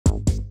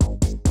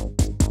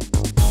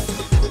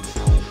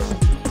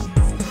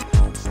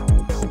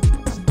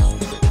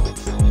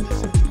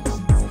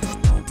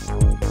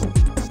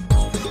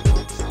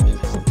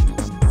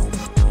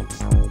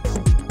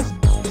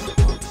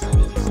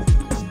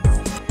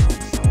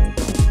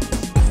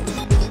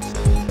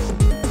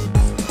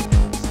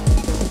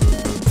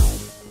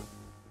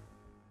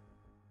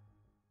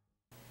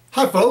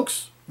Hi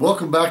folks,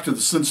 welcome back to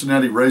the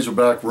Cincinnati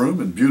Razorback Room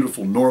in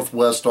beautiful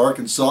Northwest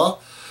Arkansas.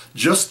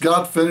 Just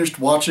got finished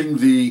watching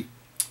the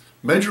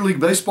Major League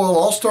Baseball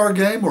All-Star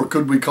Game, or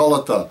could we call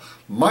it the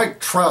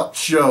Mike Trout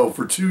Show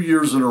for 2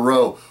 years in a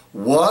row.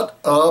 What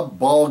a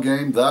ball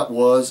game that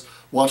was.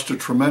 Watched a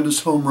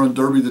tremendous home run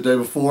derby the day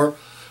before.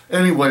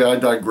 Anyway, I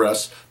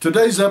digress.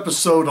 Today's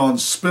episode on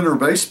Spinner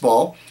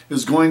Baseball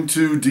is going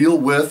to deal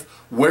with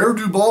where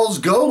do balls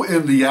go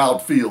in the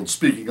outfield,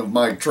 speaking of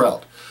Mike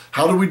Trout.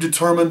 How do we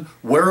determine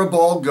where a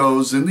ball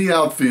goes in the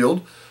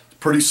outfield?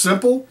 Pretty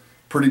simple,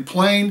 pretty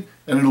plain,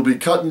 and it'll be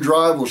cut and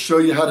dry. We'll show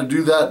you how to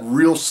do that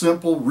real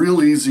simple,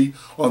 real easy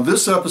on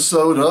this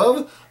episode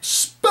of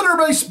Spinner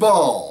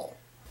Baseball.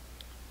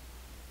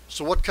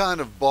 So what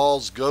kind of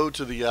balls go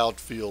to the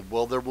outfield?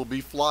 Well, there will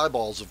be fly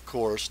balls, of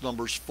course,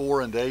 numbers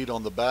 4 and 8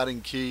 on the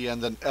batting key,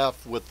 and then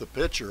F with the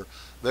pitcher.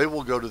 They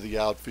will go to the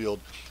outfield,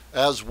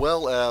 as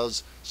well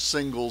as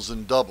singles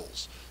and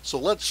doubles. So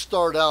let's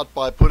start out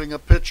by putting a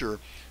pitcher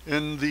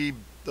in the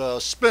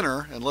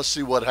spinner, and let's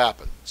see what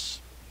happens.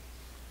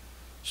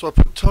 So I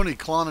put Tony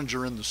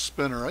Cloninger in the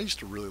spinner. I used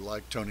to really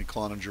like Tony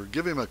Cloninger.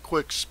 Give him a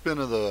quick spin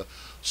of the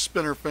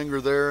spinner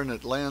finger there, and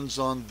it lands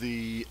on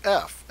the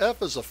F.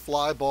 F is a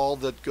fly ball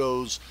that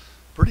goes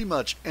pretty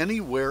much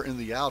anywhere in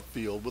the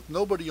outfield with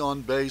nobody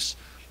on base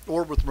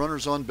or with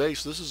runners on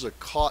base. This is a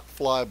caught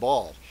fly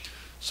ball.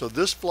 So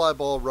this fly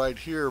ball right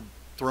here,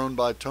 thrown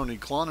by Tony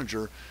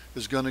Cloninger,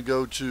 is going to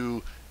go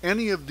to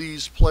any of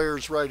these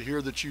players right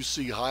here that you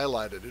see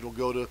highlighted. It'll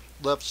go to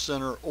left,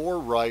 center, or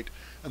right,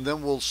 and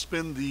then we'll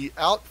spin the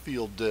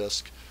outfield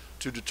disc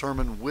to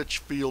determine which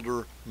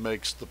fielder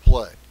makes the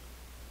play.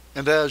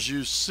 And as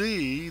you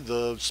see,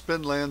 the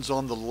spin lands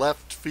on the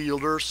left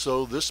fielder,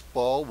 so this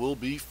ball will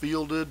be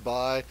fielded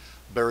by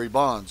Barry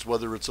Bonds.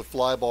 Whether it's a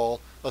fly ball,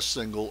 a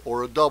single,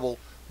 or a double,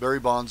 Barry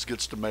Bonds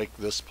gets to make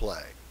this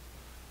play.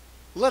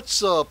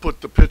 Let's put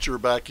the pitcher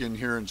back in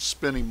here and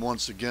spin him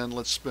once again.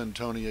 Let's spin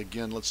Tony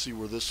again. Let's see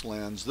where this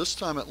lands. This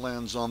time it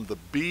lands on the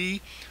B.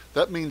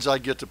 That means I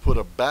get to put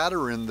a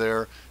batter in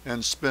there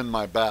and spin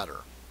my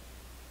batter.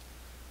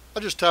 I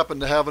just happen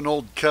to have an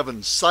old Kevin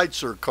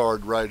Seitzer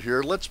card right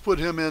here. Let's put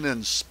him in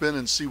and spin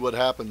and see what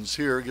happens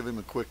here. Give him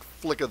a quick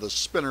flick of the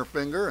spinner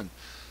finger, and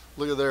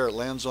look at there, it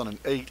lands on an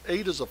 8.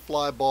 8 is a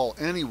fly ball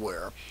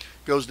anywhere.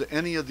 Goes to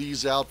any of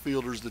these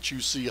outfielders that you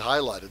see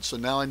highlighted. So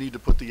now I need to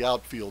put the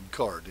outfield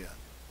card in.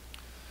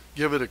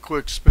 Give it a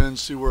quick spin,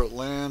 see where it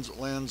lands. It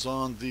lands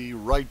on the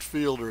right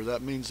fielder.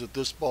 That means that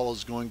this ball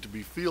is going to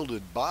be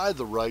fielded by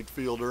the right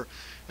fielder,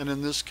 and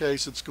in this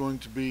case it's going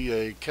to be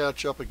a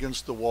catch up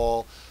against the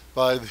wall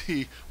by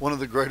one of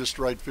the greatest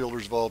right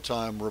fielders of all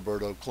time,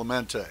 Roberto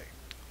Clemente.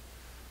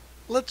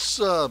 Let's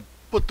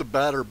put the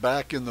batter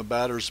back in the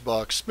batter's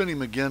box, spin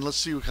him again. Let's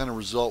see what kind of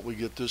result we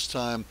get this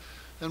time.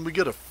 And we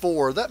get a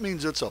 4. That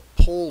means it's a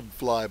pulled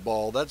fly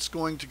ball. That's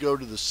going to go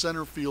to the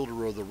center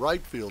fielder or the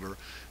right fielder.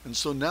 And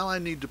so now I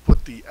need to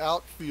put the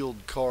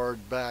outfield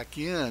card back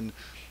in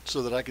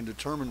so that I can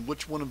determine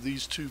which one of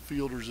these two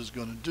fielders is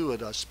going to do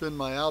it. I spin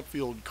my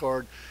outfield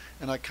card,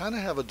 and I kind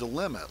of have a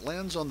dilemma. It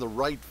lands on the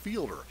right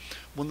fielder.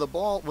 When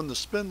the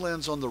spin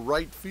lands on the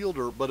right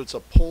fielder, but it's a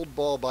pulled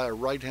ball by a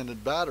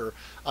right-handed batter,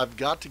 I've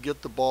got to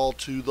get the ball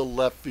to the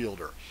left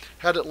fielder.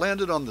 Had it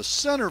landed on the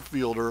center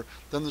fielder,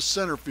 then the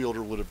center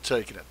fielder would have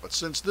taken it. But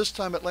since this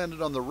time it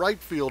landed on the right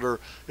fielder,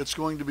 it's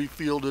going to be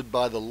fielded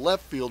by the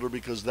left fielder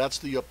because that's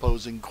the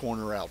opposing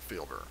corner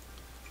outfielder.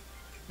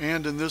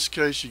 And in this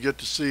case, you get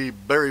to see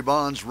Barry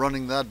Bonds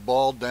running that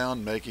ball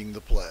down, making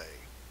the play.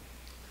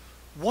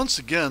 Once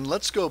again,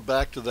 let's go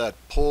back to that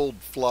pulled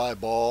fly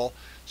ball,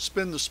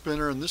 spin the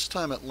spinner, and this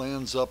time it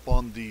lands up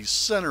on the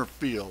center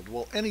field.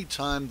 Well, any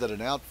time that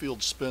an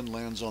outfield spin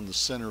lands on the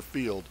center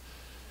field,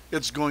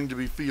 it's going to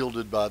be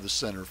fielded by the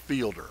center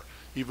fielder.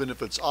 Even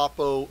if it's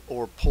oppo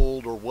or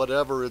pulled or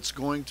whatever, it's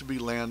going to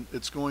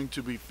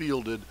be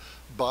fielded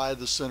by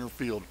the center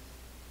fielder.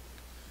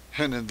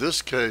 And in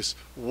this case,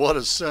 what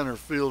a center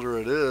fielder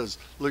it is.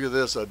 Look at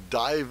this, a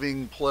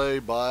diving play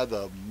by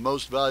the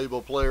most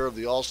valuable player of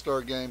the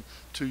All-Star Game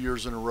 2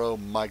 years in a row,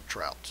 Mike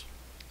Trout.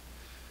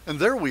 And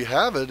there we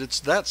have it. It's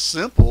that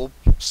simple.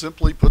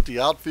 Simply put the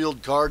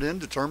outfield card in,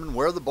 determine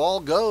where the ball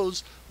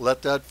goes,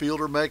 let that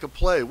fielder make a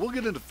play. We'll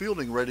get into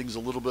fielding ratings a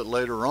little bit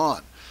later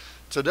on.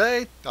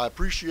 Today, I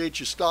appreciate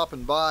you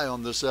stopping by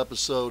on this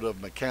episode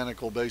of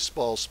Mechanical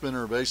Baseball,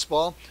 Spinner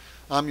Baseball.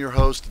 I'm your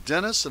host,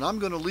 Dennis, and I'm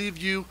going to leave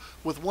you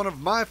with one of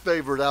my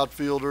favorite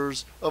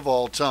outfielders of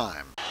all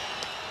time.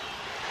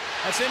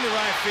 That's into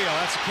right field.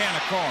 That's a can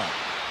of corn.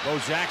 Bo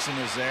Jackson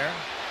is there.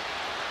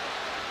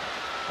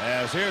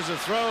 As here's a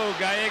throw,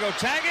 Gallego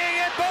tagging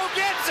it, Bo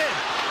gets it!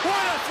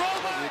 What a throw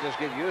by... You just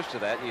get used to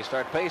that and you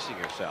start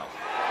pacing yourself.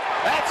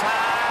 That's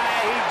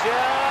high, he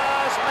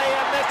just may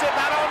have missed it,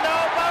 I don't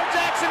know, Bo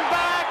Jackson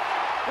back,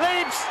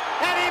 leaps,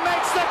 and he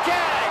makes the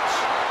catch!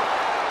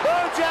 Bo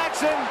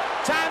Jackson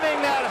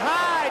timing that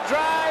high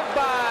drive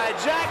by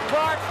Jack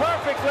Clark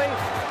perfectly,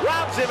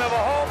 robs him of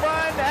a home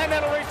run, and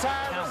it'll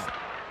retire.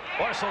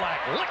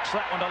 Orsolak licks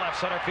that one to left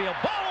center field.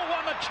 Bo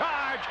won the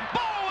charge.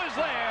 Bo is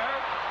there.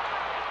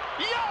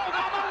 Yo,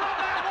 mama, love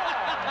that wall.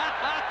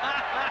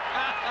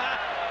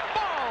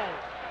 Bo!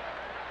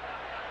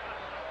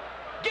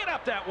 Get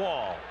up that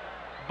wall.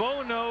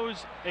 Bo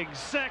knows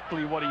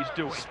exactly what he's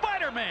doing.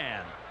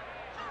 Spider-Man.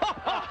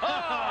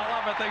 I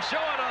love it. They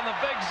show it on the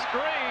big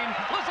screen.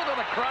 Listen to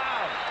the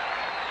crowd.